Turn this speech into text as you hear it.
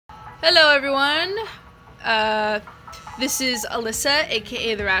Hello everyone, this is Alyssa,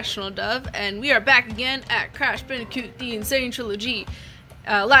 aka TheRationalDove, and we are back again at Crash Bandicoot, the Sane Trilogy.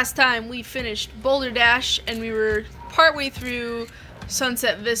 Last time we finished Boulder Dash, and we were partway through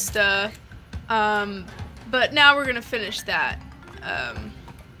Sunset Vista, but now we're gonna finish that.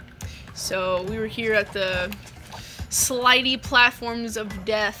 So we were here at the slidey platforms of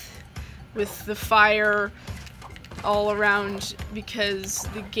death with the fire all around because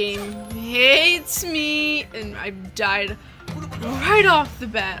the game hates me, and I died right off the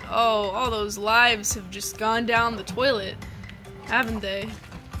bat. Oh, all those lives have just gone down the toilet, haven't they?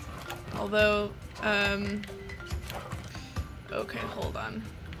 Although, okay, hold on.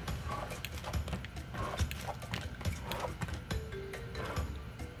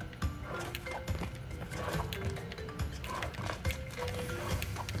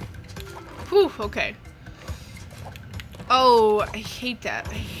 Whew, okay. Oh, I hate that.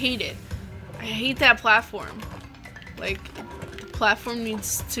 I hate it. I hate that platform. Like, the platform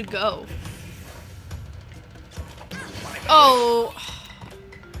needs to go. Oh,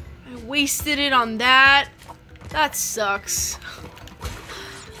 I wasted it on that. That sucks.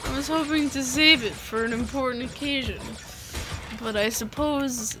 I was hoping to save it for an important occasion. But I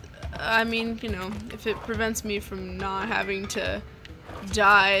suppose, I mean, you know, if it prevents me from not having to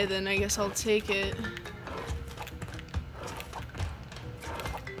die, then I guess I'll take it.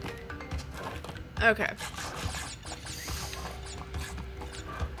 Okay.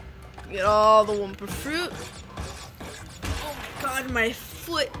 Get all the Wumpa fruit. Oh my god, my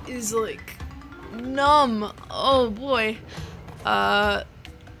foot is like numb. Oh boy.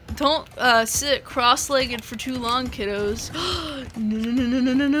 Don't sit cross-legged for too long, kiddos.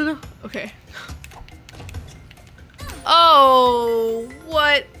 No. Okay. Oh,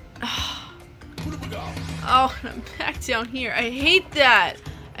 what? Oh, I'm back down here. I hate that.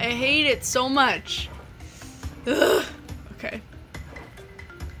 I hate it so much. Ugh. Okay.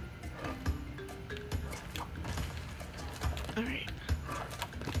 Alright.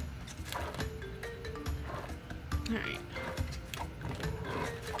 Alright.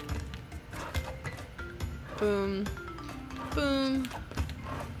 Boom. Boom.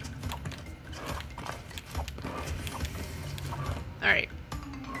 Alright.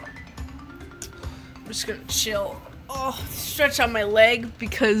 I'm just gonna chill. Oh, stretch on my leg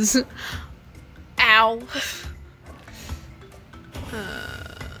because, ow.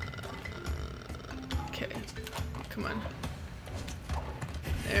 Okay, come on.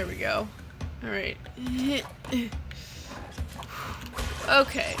 There we go. All right.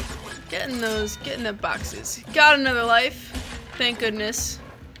 Okay, getting the boxes. Got another life. Thank goodness.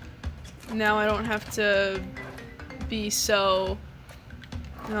 Now I don't have to be so.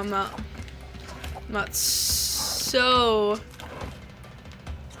 I'm not so.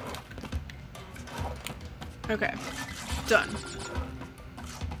 Okay, done.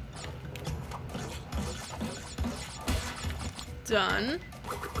 Done.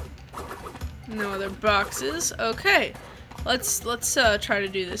 No other boxes. Okay, let's try to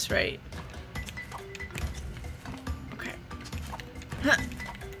do this right. Okay. No.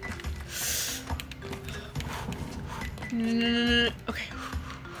 Okay.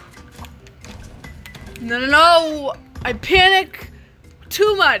 No! I panic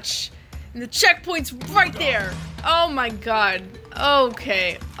too much, and the checkpoint's right there. Oh my god.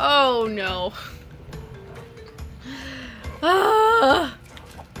 Okay. Oh no. Ah.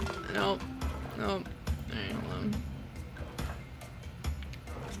 Nope. Alright, hold on.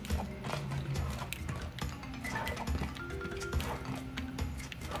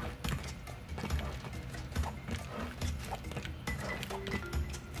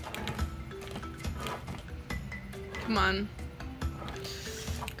 Come on.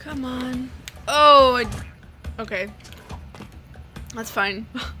 Come on. Oh, okay. That's fine.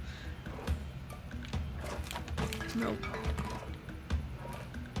 Nope.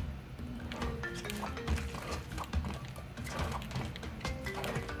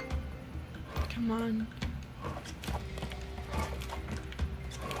 Come on.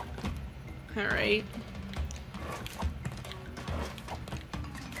 All right.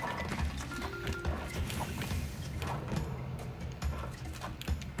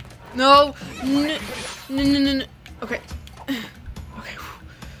 No. Okay. Okay.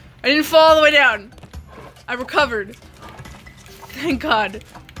 I didn't fall all the way down. I recovered. Thank God.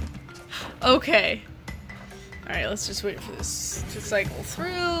 Okay. Alright, let's just wait for this to cycle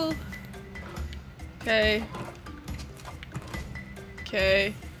through. Okay.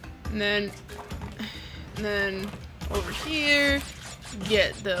 Okay. And then over here,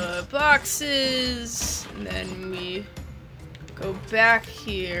 get the boxes, and then we go back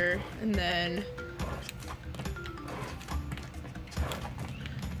here, and then...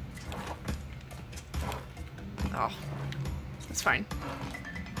 Oh, that's fine.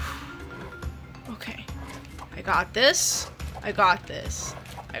 Okay. I got this. I got this.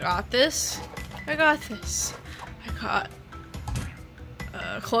 I got this. I got this. I got...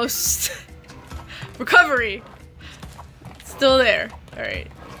 close. Recovery! Still there.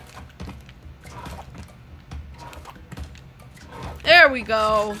 Alright. There we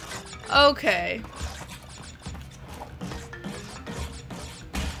go. Okay.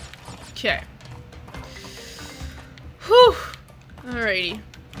 Okay. Whew. Alrighty.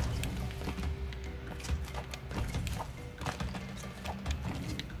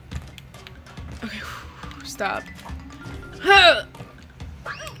 Okay. Stop. Huh.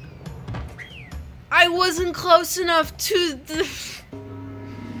 I wasn't close enough to the...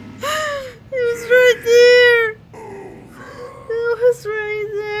 It was right there. It was right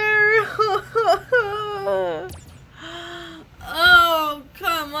there. Oh,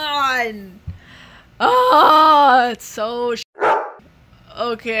 come on. Oh, it's so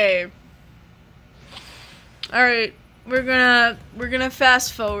okay. All right, we're gonna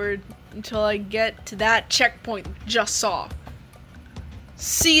fast forward until I get to that checkpoint we just saw.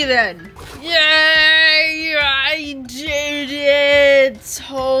 See you then. Yay! I did it!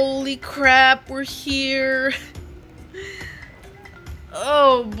 Holy crap, we're here.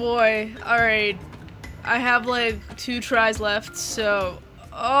 Oh boy. Alright. I have like 2 tries left, so...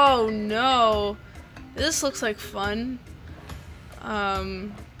 Oh no. This looks like fun.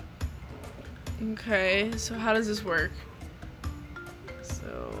 Okay, so how does this work?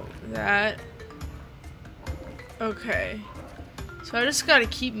 So, that... Okay. So I just gotta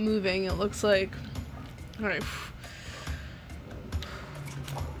keep moving, it looks like. Alright.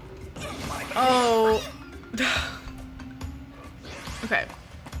 Oh. Okay.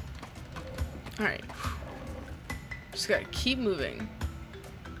 Alright. Just gotta keep moving.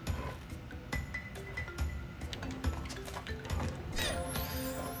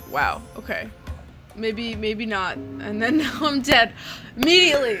 Wow, okay. Maybe not. And then now I'm dead.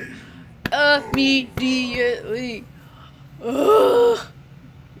 Immediately! Immediately! Ugh.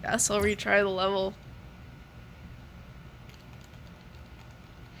 Guess I'll retry the level.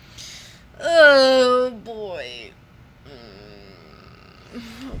 Oh boy.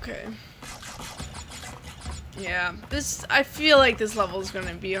 Okay. Yeah, I feel like this level is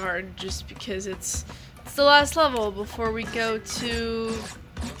gonna be hard just because it's the last level before we go to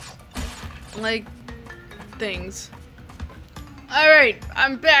like things. Alright,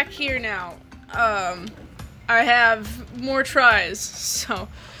 I'm back here now. I have more tries, so...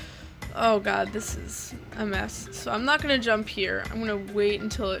 Oh god, this is a mess. So I'm not gonna jump here. I'm gonna wait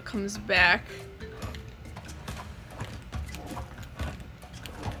until it comes back.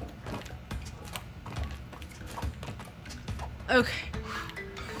 Okay.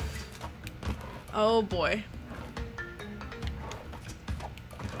 Oh boy.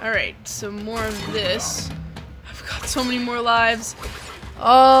 Alright, so more of this. I've got so many more lives.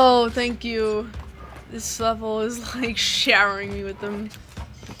 Oh, thank you. This level is like showering me with them.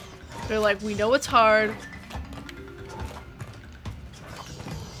 They're like, we know it's hard.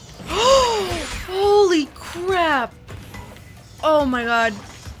 Holy crap! Oh my god.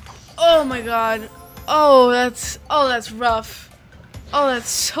 Oh my god. Oh, that's rough. Oh, that's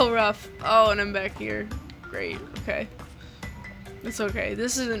so rough. Oh, and I'm back here. Great. Okay. It's okay.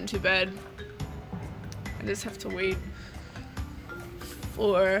 This isn't too bad. I just have to wait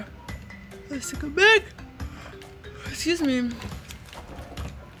for this to come back. Excuse me.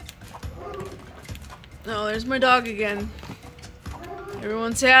 Oh, there's my dog again.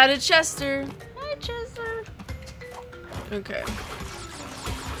 Everyone say hi to Chester. Hi, Chester. Okay.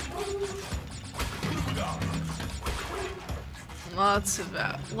 Lots of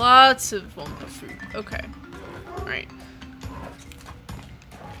Wumpa fruit. Okay. Alright.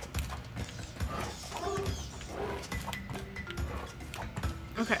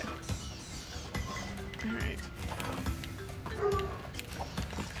 Okay. Alright.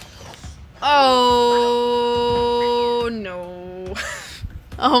 Oh no.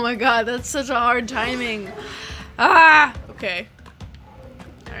 Oh my god, that's such a hard timing. Ah! Okay.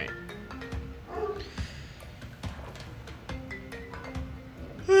 Alright.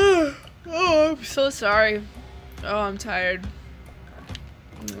 Oh, I'm so sorry. Oh, I'm tired.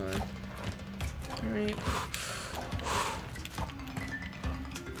 Alright.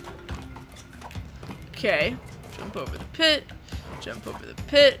 Okay. Jump over the pit. Jump over the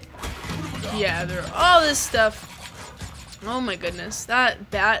pit. Yeah, there are all this stuff. Oh my goodness.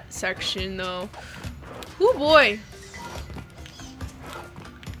 That bat section, though. Oh boy.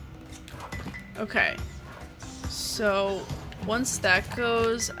 Okay. So, once that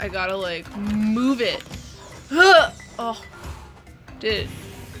goes, I gotta, like, move it. Oh. Did it.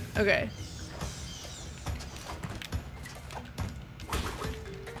 Okay.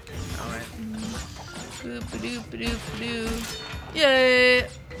 Alright. Boop-a-doop-a-doop-a-doo. Yay!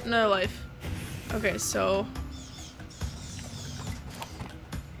 Another life. Okay, so...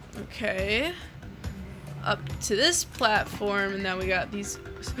 Okay. Up to this platform, and then we got these...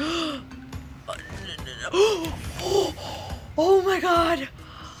 Oh my god!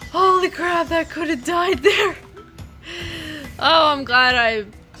 Holy crap, that could have died there! Oh, I'm glad I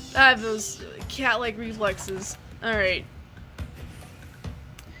have those cat-like reflexes. Alright.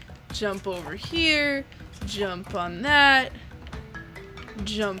 Jump over here. Jump on that.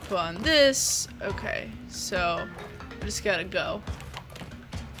 Jump on this. Okay, so I just gotta go.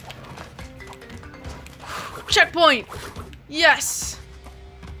 Checkpoint! Yes!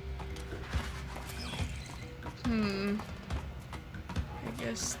 I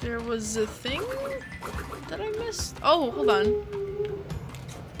guess there was a thing that I missed. Oh, hold on.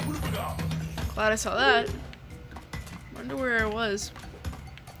 Glad I saw that. Wonder where it was.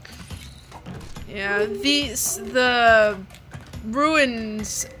 Yeah, the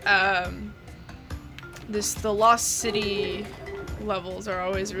ruins, the Lost City levels are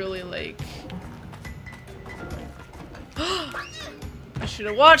always really like... I should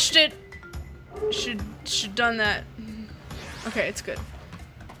have watched it. Should done that. Okay, it's good.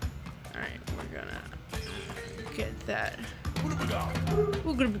 All right, we're gonna get that.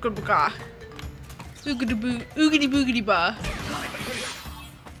 Oogity boogity ba.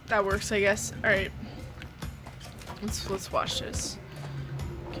 That works, I guess. All right. Let's watch this.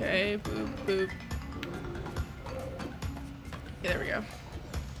 Okay, boop boop. Yeah, there we go.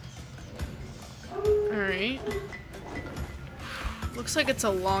 All right. Looks like it's a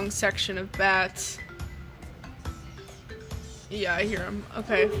long section of bats. Yeah, I hear them.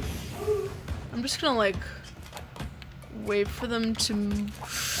 Okay. I'm just gonna, like, wait for them to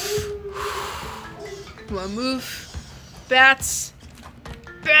come on, move. Bats!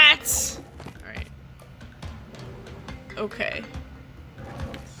 Bats! Alright. Okay.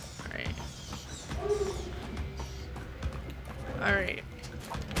 Alright. Alright.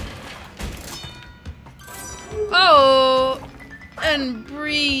 Oh! And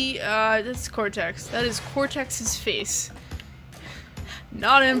Bree, that's Cortex. That is Cortex's face.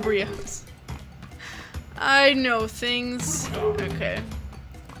 Not Embryo's. I know things. Okay.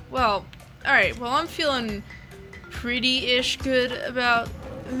 Well, alright. Well, I'm feeling pretty-ish good about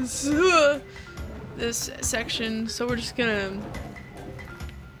this section, so we're just gonna...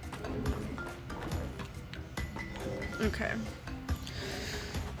 Okay.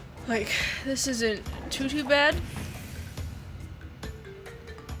 Like, this isn't too bad.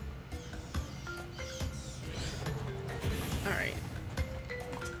 Alright.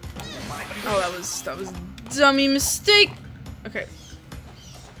 Oh, that was a dummy mistake. Okay.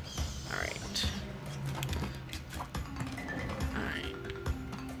 Alright. Alright.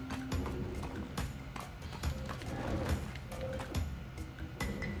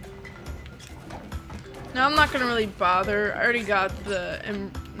 Now I'm not gonna really bother. I already got the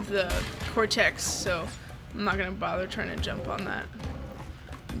Cortex, so I'm not gonna bother trying to jump on that.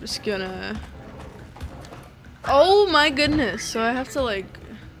 I'm just gonna... Oh my goodness! So I have to, like...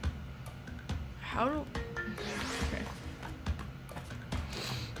 How do... Okay.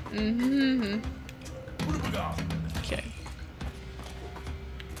 Okay.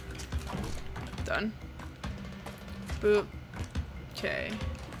 Done. Boop. Okay.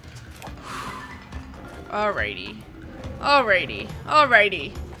 Alrighty. Alrighty.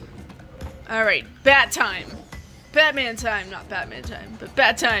 Alrighty. Alright. Bat time. Batman time. Not Batman time, but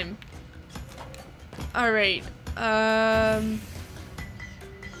bat time. Alright. I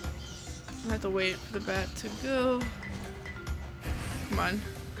have to wait for the bat to go. Come on.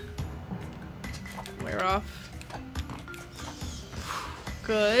 Wear off.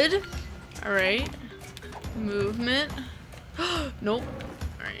 Good. Alright. Movement. Nope.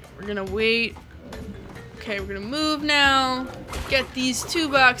 Alright, we're gonna wait. Okay, we're gonna move now. Get these 2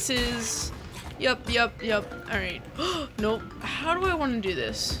 boxes. Yup. Alright. Nope. How do I want to do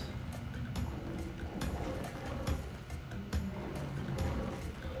this?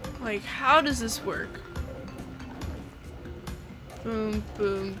 Like, how does this work? Boom,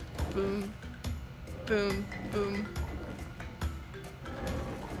 boom, boom, boom, boom.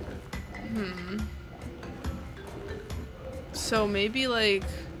 So maybe, like,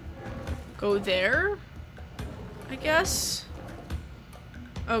 go there? I guess?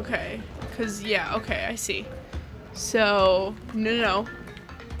 Okay. 'Cause, yeah, okay, I see. So, no.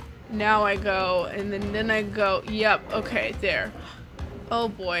 Now I go, and then I go. Yep, okay, there. Oh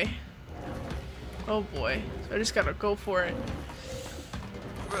boy. Oh boy. So I just gotta go for it.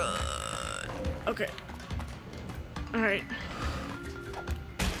 Okay. Alright.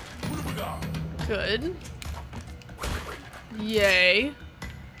 Good. Yay.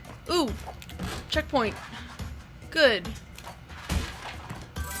 Ooh! Checkpoint. Good.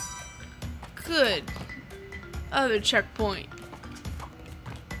 Good. Other checkpoint.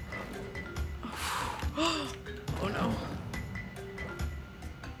 Oh no.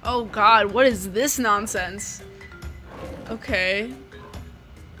 Oh god, what is this nonsense? Okay.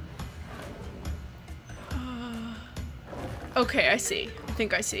 Okay, I see. I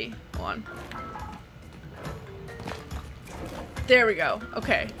think I see. Hold on. There we go.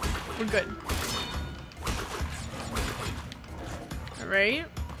 Okay. We're good. Alright.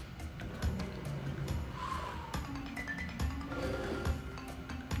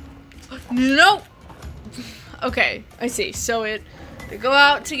 No! Okay, I see. So they go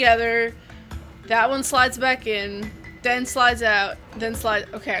out together. That one slides back in, then slides out, then slides.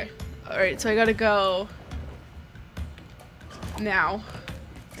 Okay. Alright, so I gotta go now.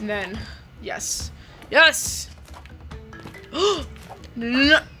 And then, yes. Yes!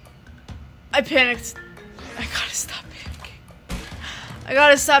 No. I panicked. I gotta stop panicking. I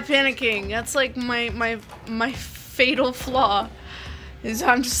gotta stop panicking. That's like my fatal flaw. Is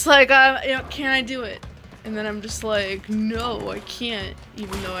I'm just like, you know, can I do it? And then I'm just like, no, I can't,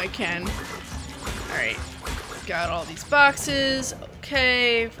 even though I can. Alright, got all these boxes.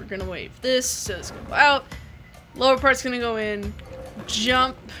 Okay, we're gonna wave this, so it's gonna go out. Lower part's gonna go in.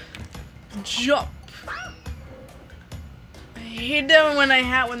 Jump. Jump. I hate that when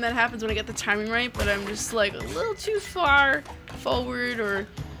that happens when I get the timing right, but I'm just like a little too far forward or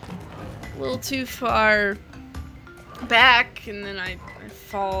a little too far back, and then I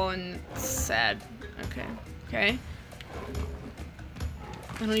fall and it's sad. Okay. Okay.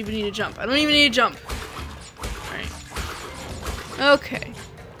 I don't even need to jump. I don't even need to jump. Alright. Okay.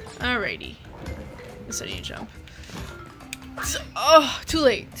 Alrighty. Guess I need to jump. Oh, too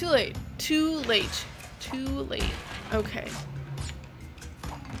late. Too late. Too late. Too late. Okay.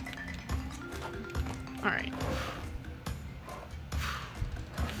 Alright.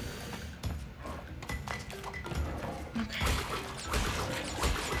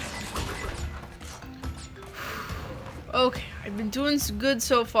 Okay, I've been doing good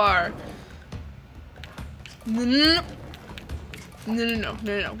so far. No.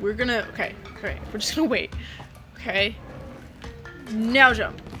 We're gonna, okay, we're just gonna wait. Okay. Now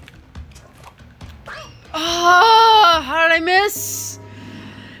jump. Oh, how did I miss?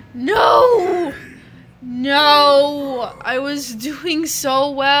 No! No! I was doing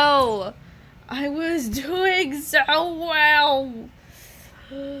so well. I was doing so well.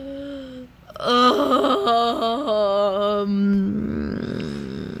 Oh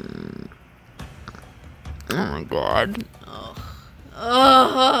my god.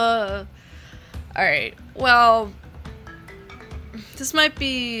 Alright, well, this might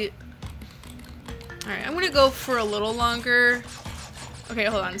be... Alright, I'm gonna go for a little longer. Okay,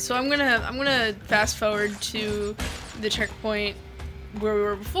 hold on. So I'm gonna fast forward to the checkpoint where we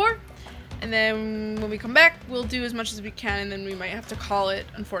were before. And then when we come back, we'll do as much as we can, and then we might have to call it,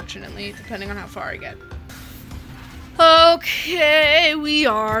 unfortunately, depending on how far I get. Okay, we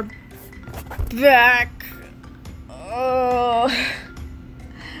are back. Oh.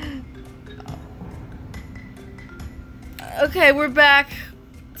 Okay, we're back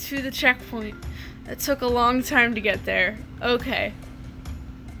to the checkpoint. It took a long time to get there. Okay.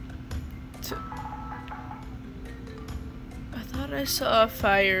 I thought I saw a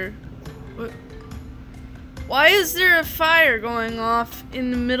fire. What? Why is there a fire going off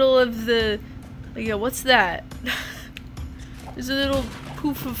in the middle of the... Yeah, what's that? There's a little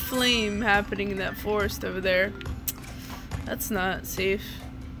poof of flame happening in that forest over there. That's not safe.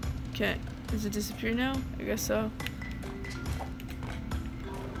 Okay, does it disappear now? I guess so.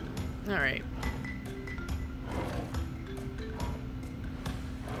 Alright.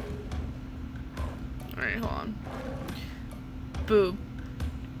 Alright, hold on. Boob.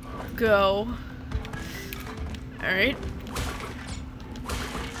 Go. Alright.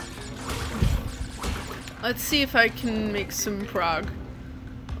 Let's see if I can make some prog.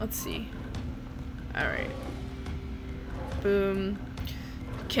 Let's see. Alright. Boom.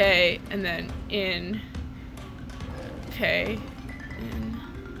 Okay, and then in. Okay. In.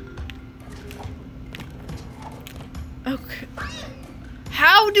 Okay.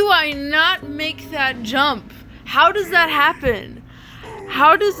 How do I not make that jump? How does that happen?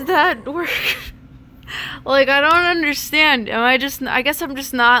 How does that work? Like, I don't understand. I guess I'm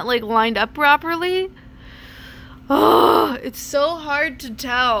just not, like, lined up properly? Oh, it's so hard to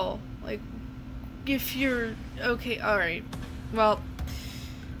tell. Like, if you're... Okay, alright. Well,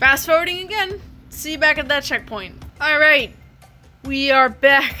 fast forwarding again. See you back at that checkpoint. Alright. We are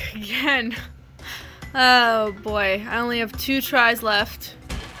back again. Oh, boy. I only have 2 tries left.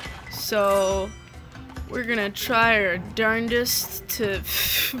 So... we're gonna try our darndest to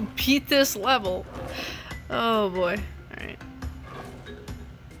beat this level. Oh boy. Alright.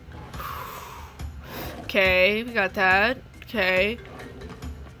 Okay, we got that. Okay.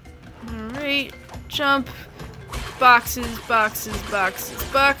 Alright. Jump. Boxes, boxes, boxes,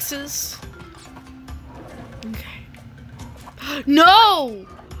 boxes. Okay. No!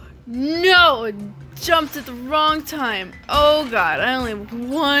 No! I jumped at the wrong time. Oh god, I only have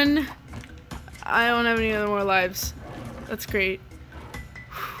 1. I don't have any other more lives. That's great.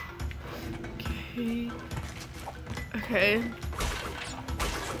 Okay. Okay.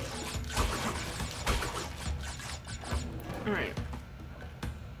 Alright.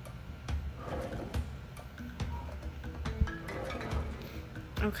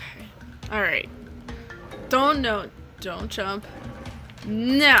 Okay. Alright. Don't jump.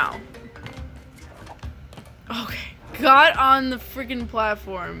 Now. Okay. Got on the freaking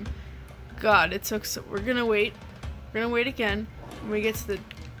platform. God, it took so. We're gonna wait. We're gonna wait again. When we get to the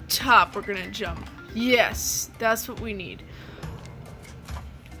top, we're gonna jump. Yes, that's what we need.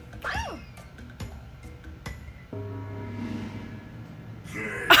 Oh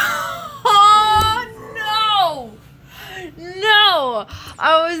no! No!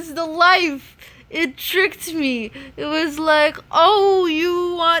 I was the life. It tricked me. It was like, oh,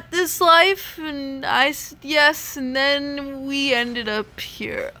 you want this life? And I said yes, and then we ended up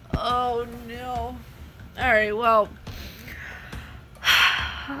here. Oh no. Alright, well.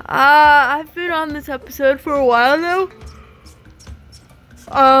 I've been on this episode for a while now.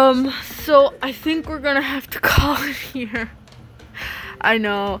 So I think we're gonna have to call it here. I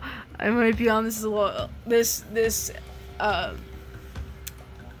know. I might be on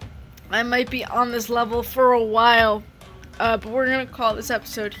I might be on this level for a while, but we're gonna call this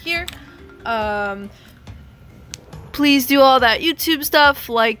episode here. Please do all that YouTube stuff,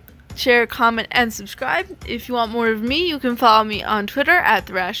 like, share, comment, and subscribe. If you want more of me, you can follow me on Twitter at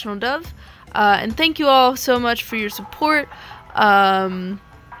TheRationalDove. And thank you all so much for your support.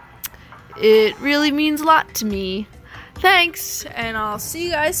 It really means a lot to me. Thanks, and I'll see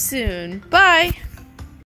you guys soon. Bye!